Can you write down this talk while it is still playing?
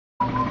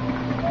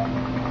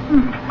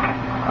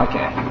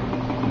Okay,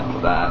 enough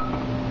of that.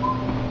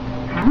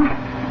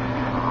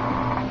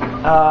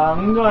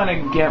 I'm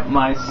gonna get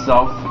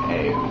myself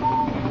a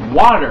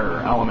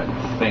water element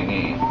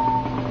thingy,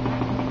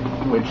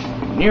 which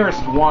the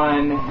nearest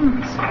one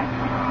is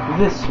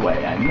this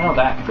way. I know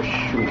that for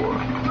sure.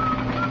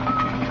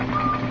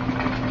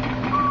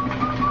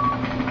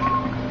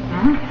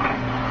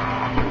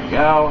 Here we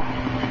go.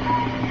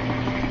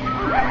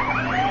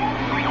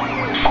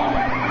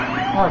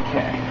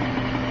 Okay.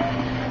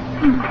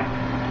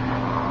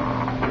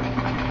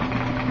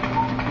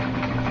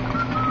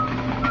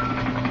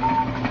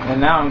 And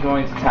now I'm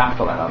going to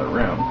tackle that other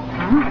room.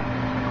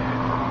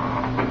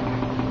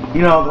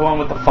 You know, the one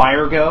with the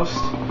fire ghost?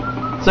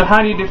 So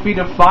how do you defeat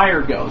a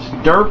fire ghost?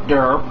 Derp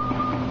derp.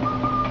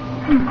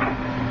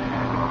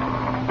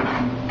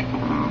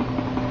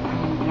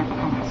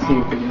 Let's see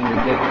if we can even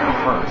get there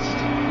first.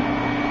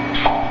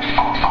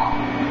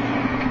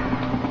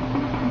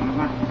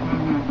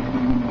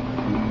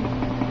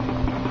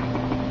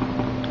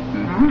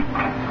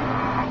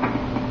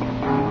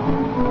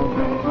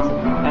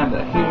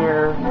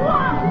 Here.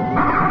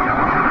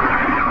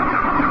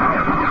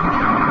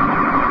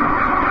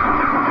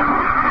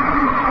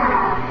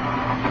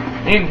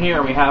 In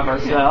here we have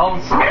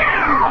ourselves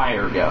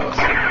Fire Ghost.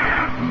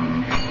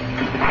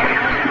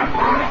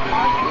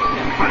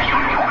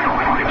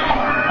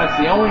 That's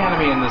the only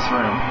enemy in this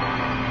room.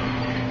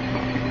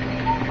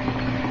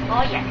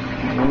 Oh yeah.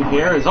 In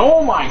here is,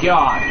 oh my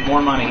god,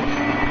 more money.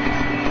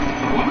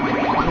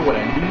 Who would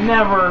have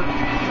never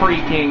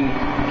freaking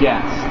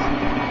guessed?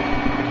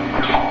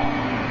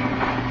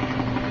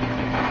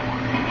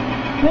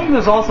 I think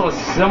there's also a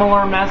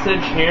similar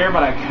message here,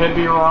 but I could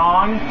be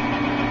wrong.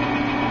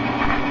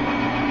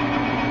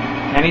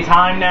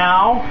 Anytime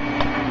now.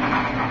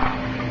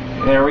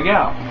 There we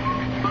go.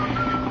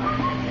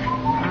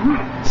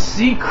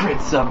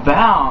 Secrets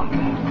abound.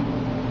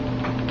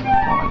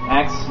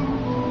 X.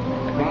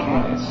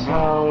 Okay,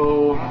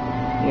 so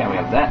yeah, we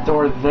have that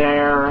door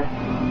there,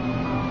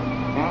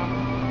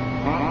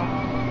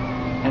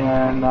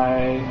 and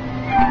I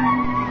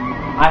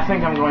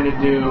think I'm going to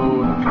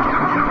do.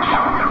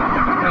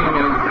 I'm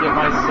going to get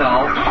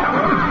myself,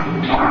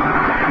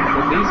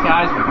 if these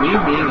guys would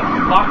leave me the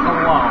fuck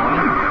alone,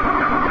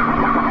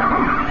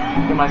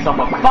 get myself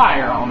a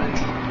fire element.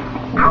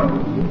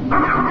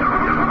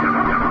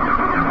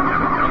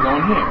 I'm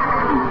going here.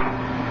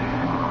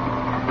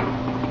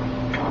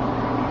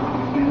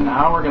 And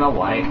now we're going to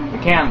light the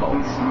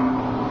candles.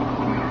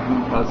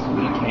 Because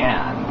we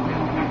can.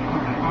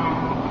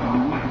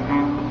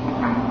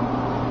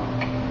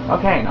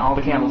 Okay, now all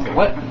the candles are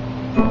lit.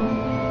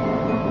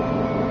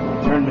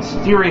 Turn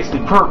mysteriously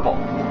purple.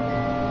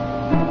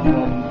 And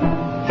then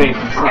fade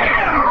from sight.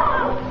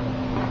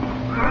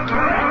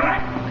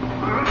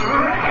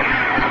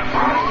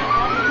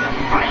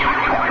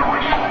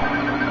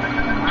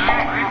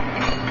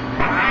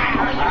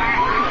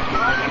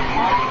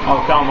 Oh,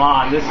 come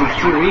on, this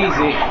is too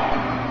easy.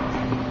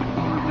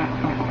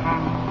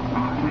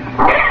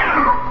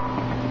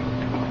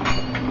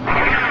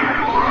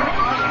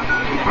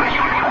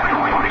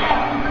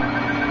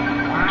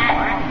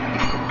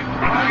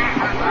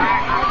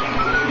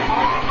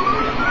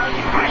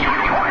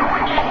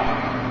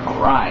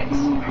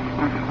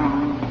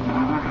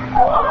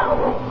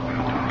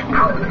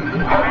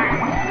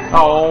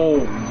 Oh.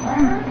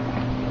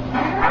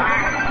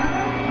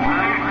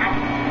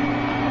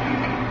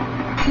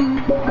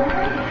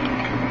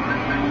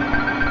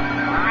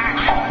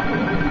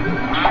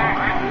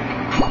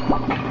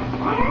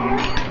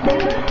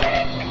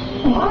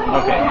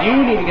 Okay, you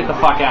need to get the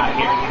fuck out of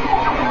here.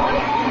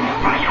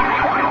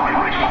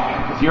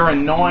 Because you're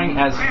annoying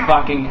as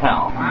fucking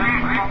hell.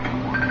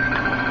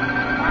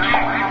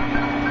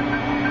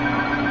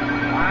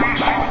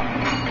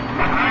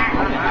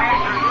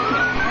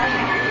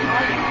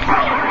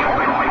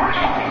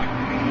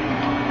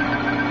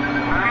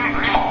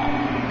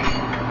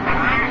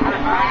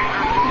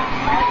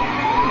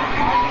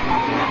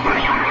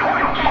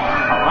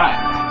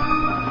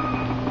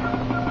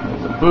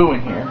 Boo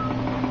in here.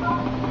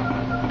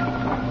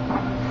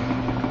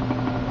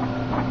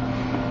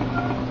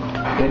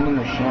 Been in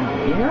the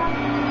chandelier?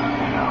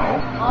 No.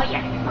 Oh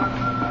yeah.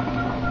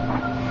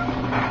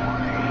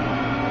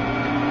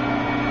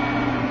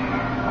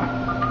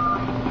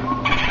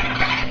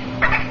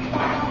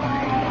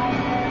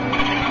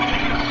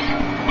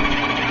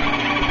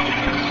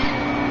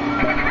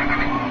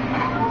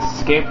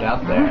 Escaped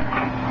out there.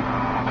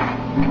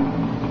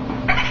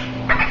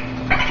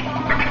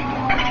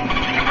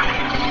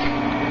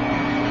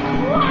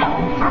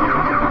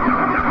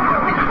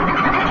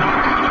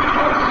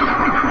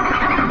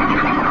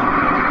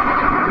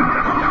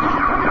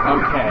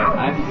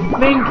 I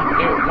think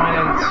it went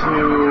into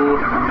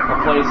a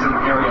place in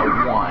Area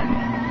 1.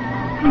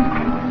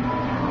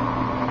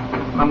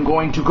 I'm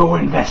going to go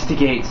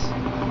investigate.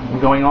 I'm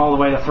going all the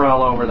way to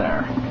Thrall over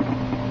there.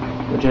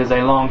 Which is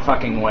a long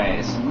fucking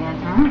ways.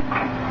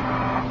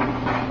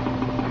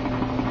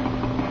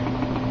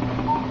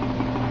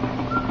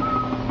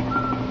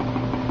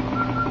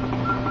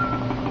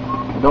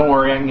 Don't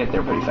worry, I can get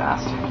there pretty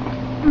fast.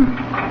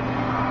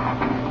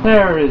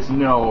 There is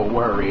no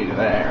worry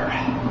there.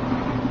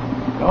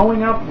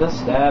 Going up the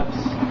steps.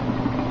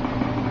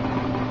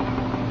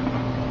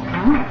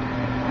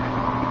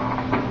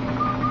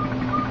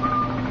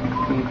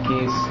 I think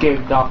he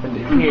escaped off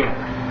into here.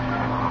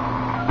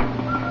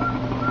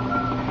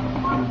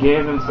 And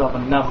gave himself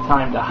enough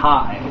time to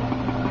hide.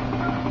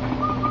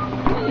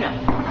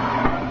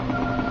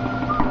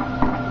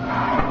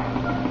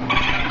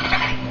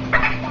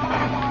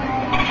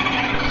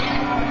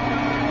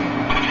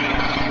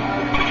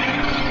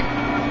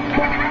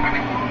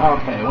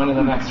 Okay, when to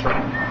the next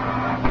room.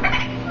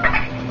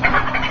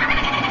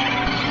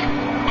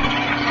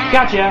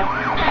 Gotcha!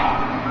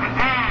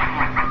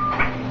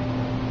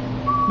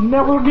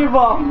 Never give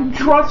up!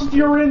 Trust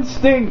your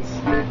instincts!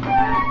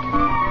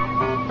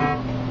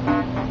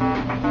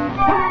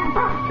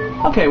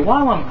 Okay,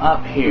 while I'm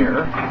up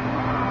here,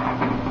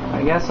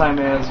 I guess I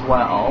may as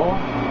well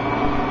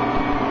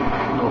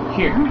go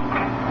here.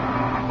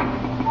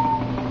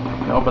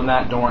 I'll open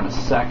that door in a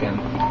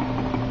second.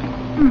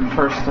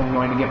 First, I'm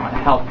going to get my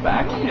health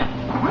back.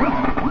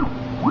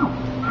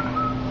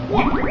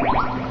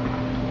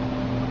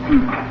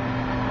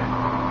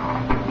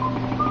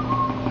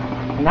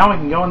 And now we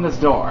can go in this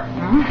door.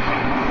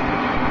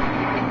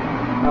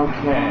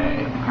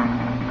 Okay.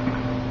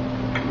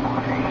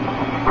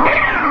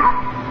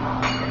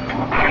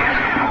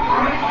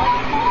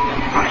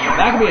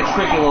 That could be a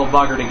tricky little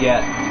bugger to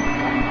get.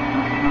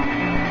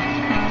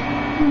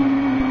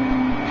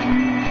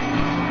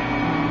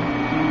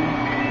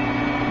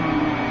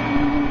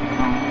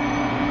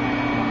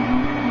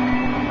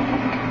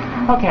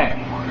 Okay.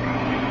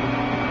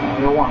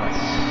 You'll want us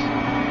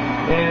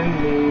in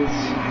these.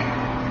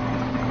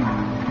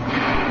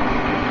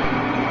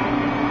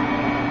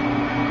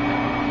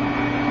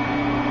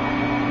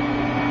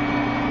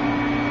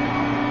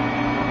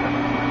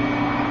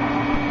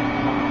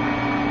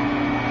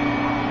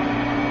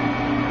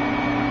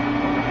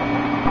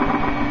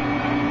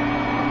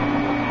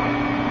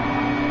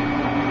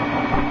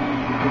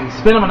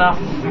 Spin them enough.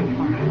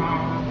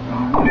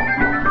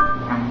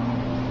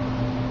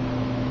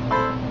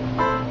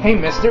 Hey,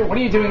 mister, what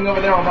are you doing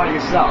over there all by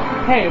yourself?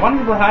 Hey, why don't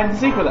you play hide and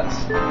seek with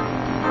us?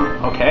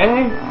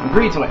 Okay,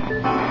 agree to it.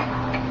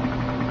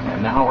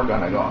 And now we're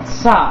gonna go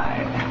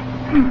outside.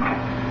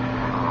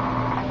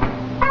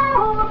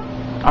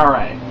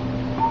 Alright.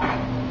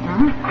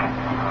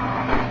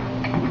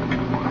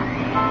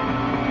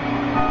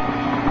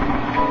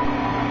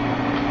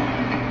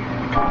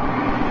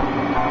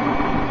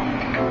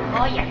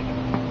 Oh, yeah.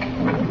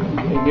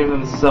 They give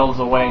themselves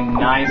away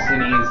nice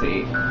and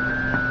easy.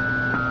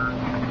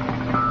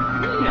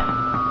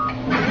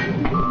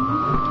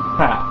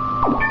 Ha.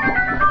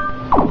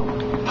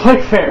 Play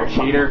fair,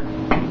 cheater.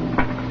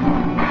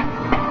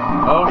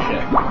 Oh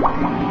shit.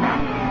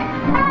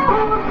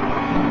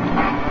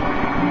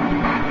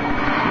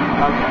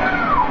 Okay.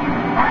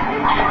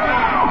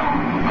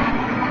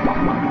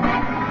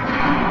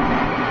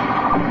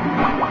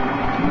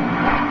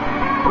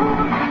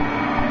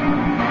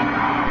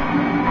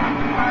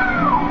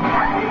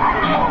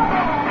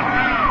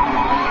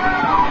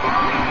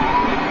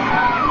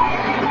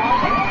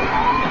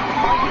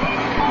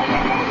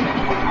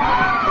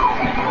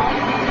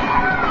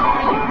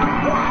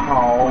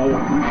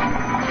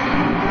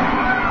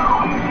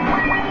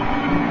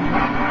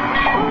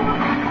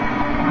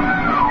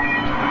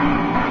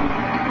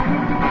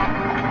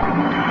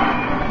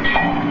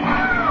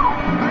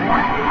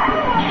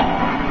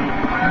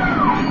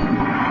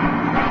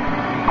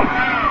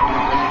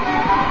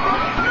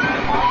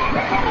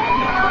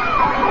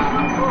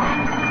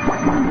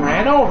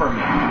 Ran over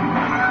me.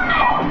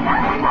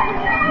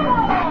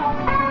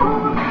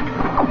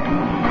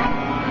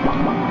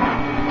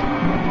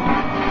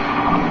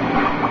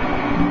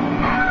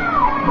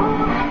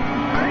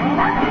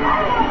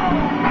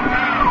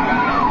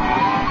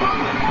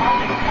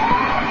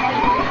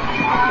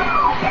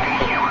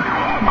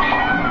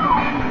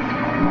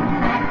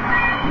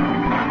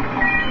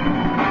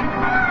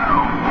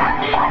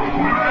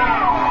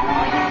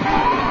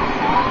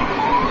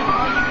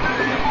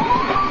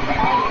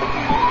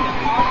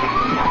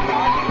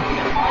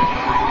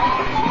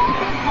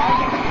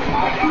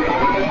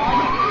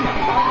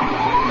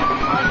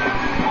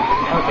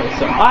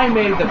 So I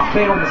made the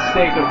fatal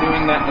mistake of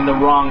doing that in the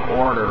wrong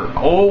order.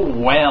 Oh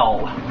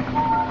well.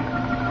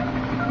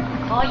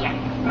 Oh yeah.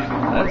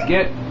 Let's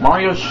get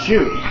Mario's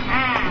shoe.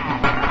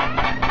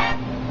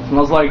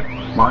 Smells like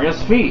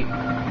Mario's feet.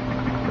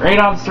 Great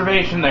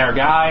observation there,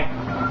 guy.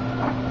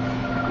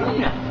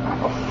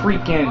 A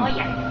freaking... Oh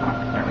yeah.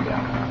 There we go.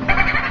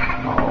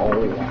 Oh.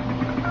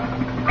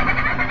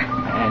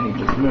 And he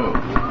just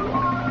moved.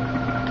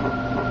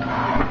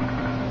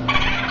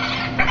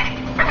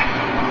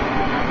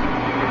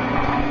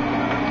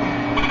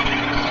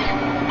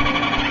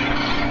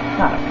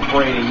 Not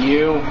afraid of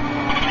you.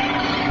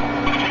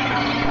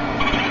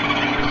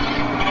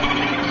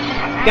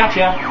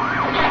 Gotcha.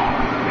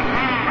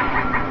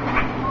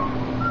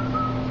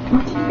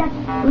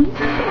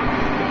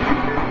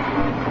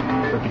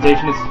 Freaking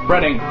Vegetation is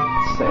spreading.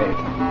 Save.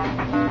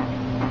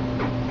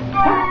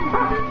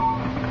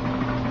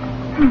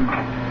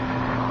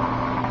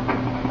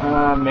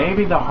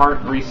 Maybe the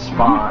heart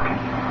respawned.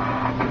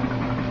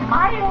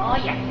 Oh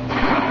yeah.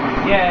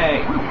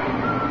 Yay!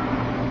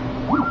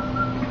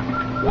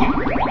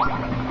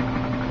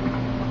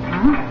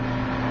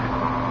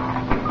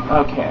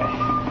 Okay.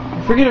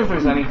 I forget if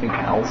there's anything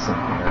else in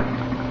here.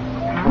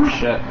 Oh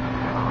shit.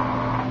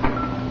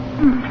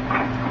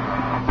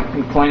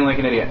 I'm playing like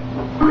an idiot.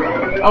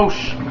 Oh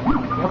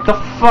what the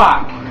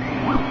fuck?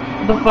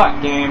 What the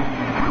fuck, game?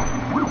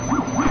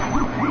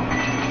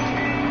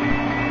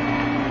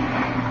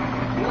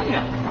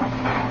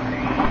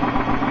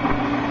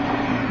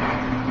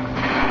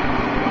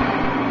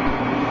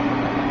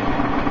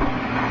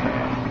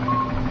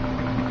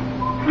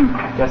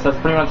 Guess that's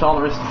pretty much all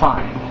there is to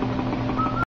find.